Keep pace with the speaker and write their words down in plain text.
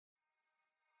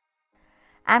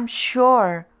I'm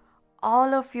sure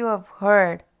all of you have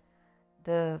heard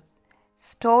the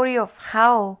story of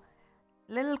how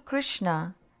little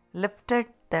Krishna lifted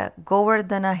the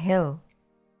Govardhana hill,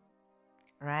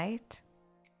 right?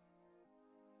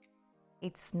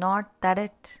 It's not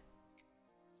that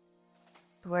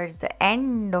towards the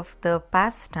end of the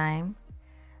pastime,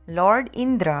 Lord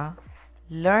Indra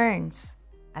learns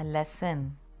a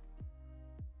lesson.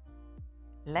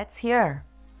 Let's hear.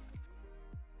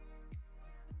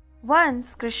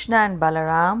 Once Krishna and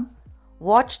Balaram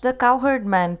watched the cowherd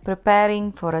man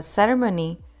preparing for a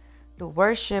ceremony to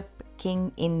worship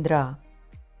King Indra.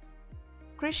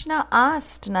 Krishna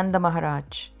asked Nanda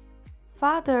Maharaj,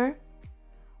 "Father,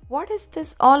 what is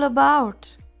this all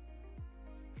about?"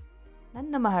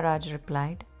 Nanda Maharaj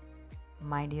replied,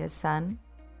 "My dear son,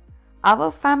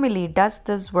 our family does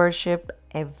this worship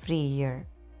every year.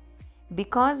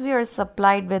 Because we are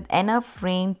supplied with enough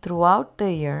rain throughout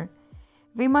the year,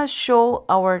 we must show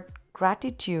our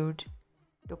gratitude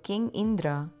to King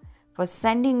Indra for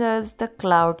sending us the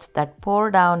clouds that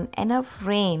pour down enough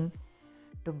rain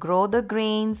to grow the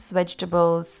grains,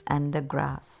 vegetables, and the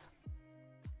grass."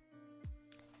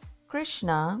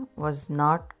 Krishna was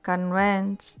not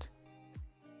convinced.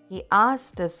 He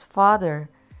asked his father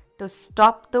to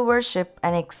stop the worship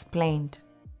and explained,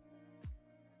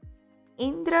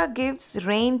 "Indra gives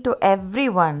rain to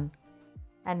everyone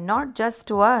and not just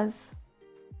to us.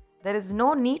 There is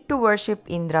no need to worship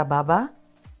Indra, Baba.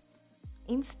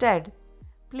 Instead,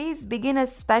 please begin a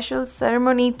special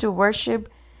ceremony to worship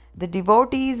the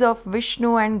devotees of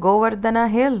Vishnu and Govardhana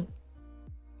hill.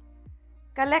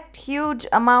 Collect huge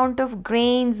amount of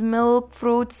grains, milk,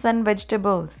 fruits and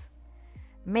vegetables.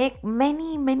 Make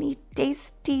many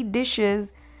tasty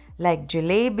dishes like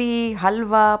jalebi,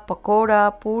 halwa, pakoda,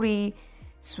 puri,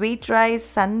 sweet rice,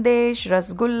 sandesh,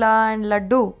 rasgulla and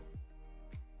laddu.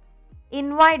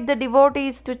 Invite the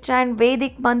devotees to chant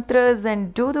Vedic mantras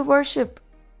and do the worship.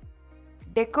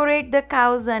 Decorate the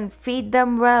cows and feed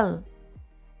them well.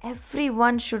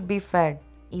 Everyone should be fed,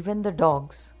 even the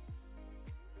dogs."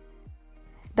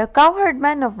 The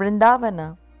cowherdmen of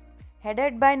Vrindavana,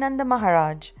 headed by Nanda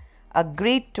Maharaj,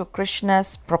 agreed to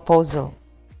Krishna's proposal.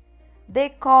 They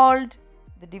called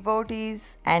the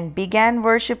devotees and began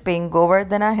worshipping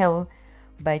Govardhana hill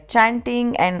by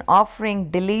chanting and offering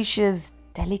delicious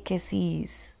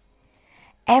delicacies.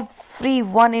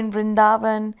 Everyone in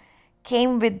Vrindavan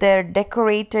came with their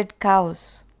decorated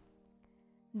cows.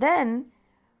 Then,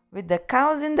 with the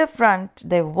cows in the front,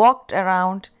 they walked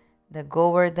around the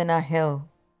Govardhana hill.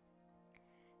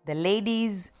 The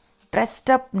ladies dressed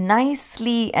up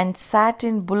nicely and sat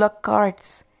in bullock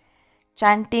carts,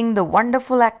 chanting the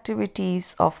wonderful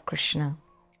activities of Krishna.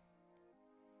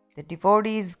 The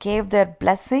devotees gave their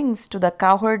blessings to the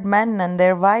cowherd men and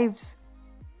their wives.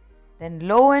 Then,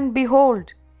 lo and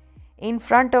behold, in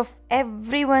front of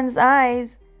everyone's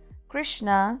eyes,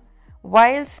 Krishna,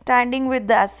 while standing with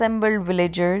the assembled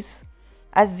villagers,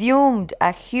 assumed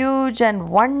a huge and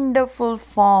wonderful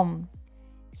form.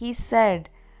 He said,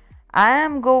 "I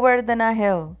am Govardhana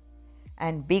hill,"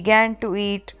 and began to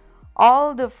eat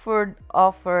all the food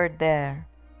offered there.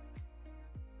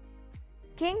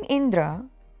 King Indra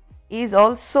is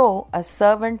also a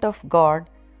servant of God,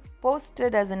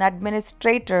 posted as an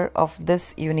administrator of this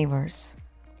universe.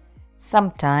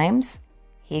 Sometimes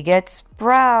he gets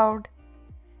proud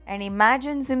and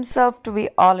imagines himself to be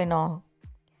all in all.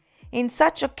 In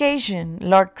such occasion,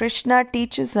 Lord Krishna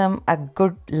teaches him a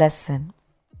good lesson.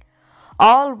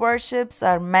 All worships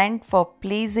are meant for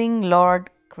pleasing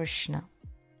Lord Krishna.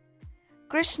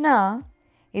 Krishna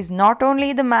is not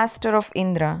only the master of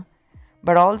Indra,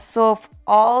 but also of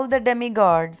all the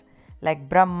demigods like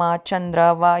Brahma,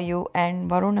 Chandra, Vayu, and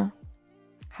Varuna.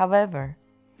 However,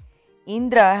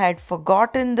 Indra had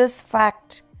forgotten this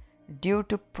fact due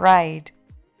to pride,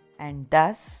 and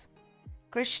thus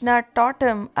Krishna taught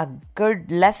him a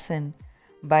good lesson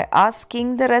by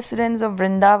asking the residents of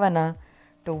Vrindavana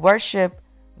to worship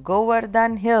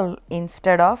Govardhan hill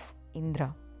instead of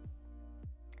Indra.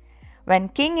 When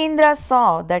King Indra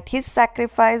saw that his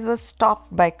sacrifice was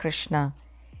stopped by Krishna,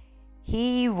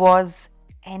 he was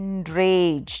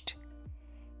enraged.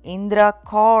 Indra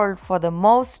called for the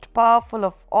most powerful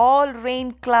of all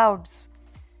rain clouds,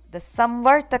 the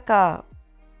Samvartaka,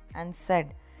 and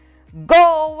said, "Go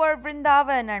over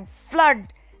Vrindavan and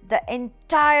flood the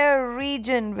entire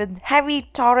region with heavy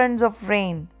torrents of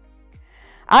rain.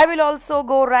 I will also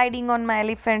go riding on my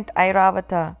elephant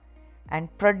Airavata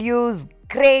and produce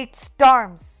great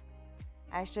storms.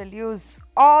 I shall use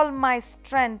all my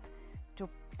strength to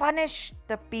punish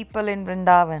the people in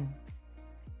Vrindavan."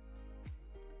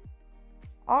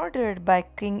 Ordered by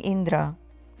King Indra,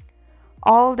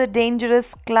 all the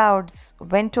dangerous clouds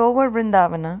went over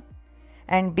Vrindavana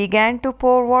and began to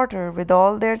pour water with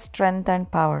all their strength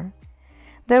and power.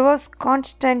 There was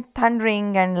constant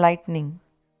thundering and lightning,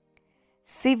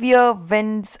 severe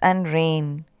winds and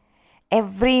rain.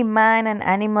 Every man and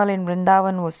animal in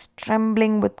Vrindavan was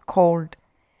trembling with cold.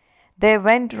 They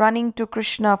went running to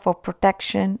Krishna for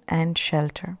protection and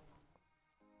shelter.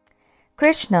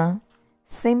 Krishna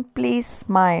simply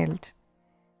smiled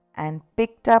and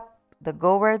picked up the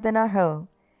Govardhana hill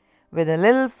with a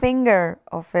little finger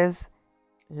of his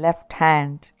left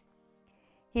hand.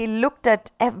 He looked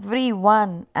at every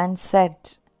one and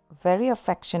said very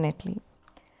affectionately,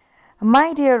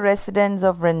 "My dear residents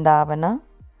of Vrindavana,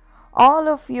 all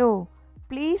of you,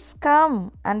 please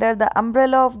come under the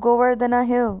umbrella of Govardhana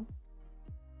hill."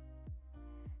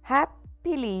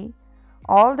 Happily,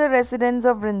 all the residents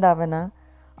of Vrindavana,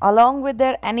 along with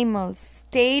their animals,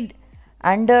 stayed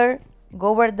under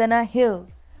Govardhana hill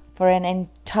for an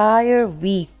entire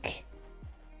week.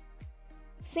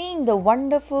 Seeing the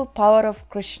wonderful power of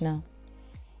Krishna,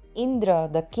 Indra,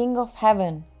 the king of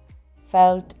heaven,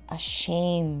 felt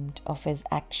ashamed of his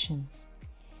actions.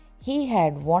 He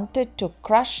had wanted to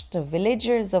crush the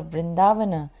villagers of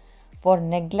Vrindavana for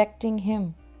neglecting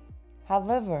him.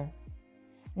 However,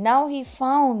 now he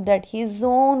found that his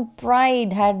own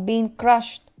pride had been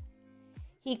crushed.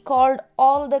 He called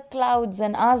all the clouds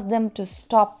and asked them to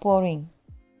stop pouring.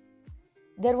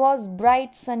 There was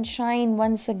bright sunshine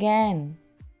once again,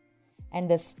 and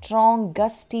the strong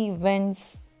gusty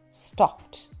winds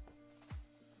stopped.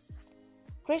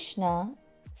 Krishna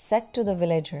said to the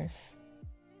villagers,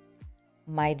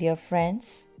 "My dear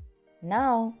friends,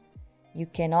 now you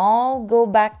can all go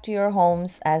back to your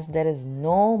homes as there is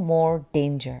no more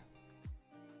danger."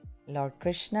 Lord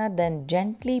Krishna then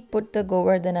gently put the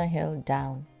Govardhana hill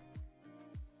down.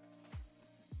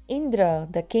 Indra,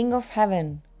 the king of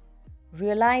heaven,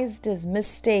 realized his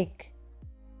mistake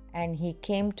and he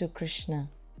came to Krishna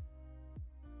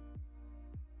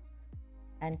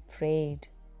and prayed,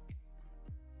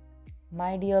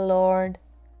 "My dear Lord,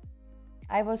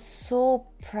 I was so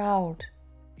proud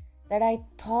that I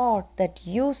thought that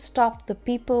you stopped the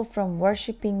people from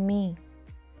worshipping me.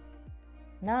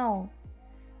 Now,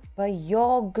 by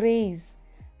your grace,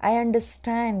 I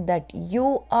understand that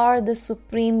you are the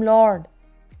Supreme Lord.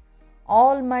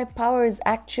 All my powers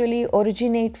actually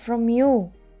originate from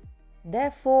you.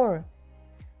 Therefore,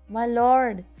 my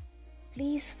Lord,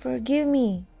 please forgive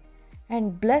me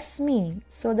and bless me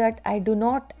so that I do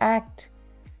not act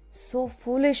so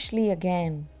foolishly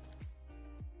again."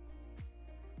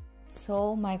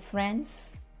 So, my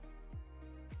friends,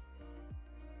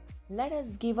 let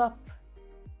us give up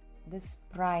this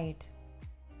pride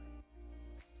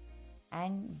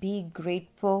and be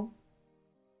grateful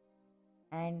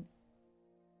and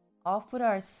offer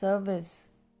our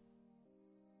service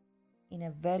in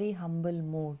a very humble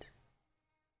mood.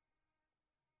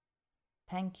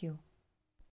 Thank you.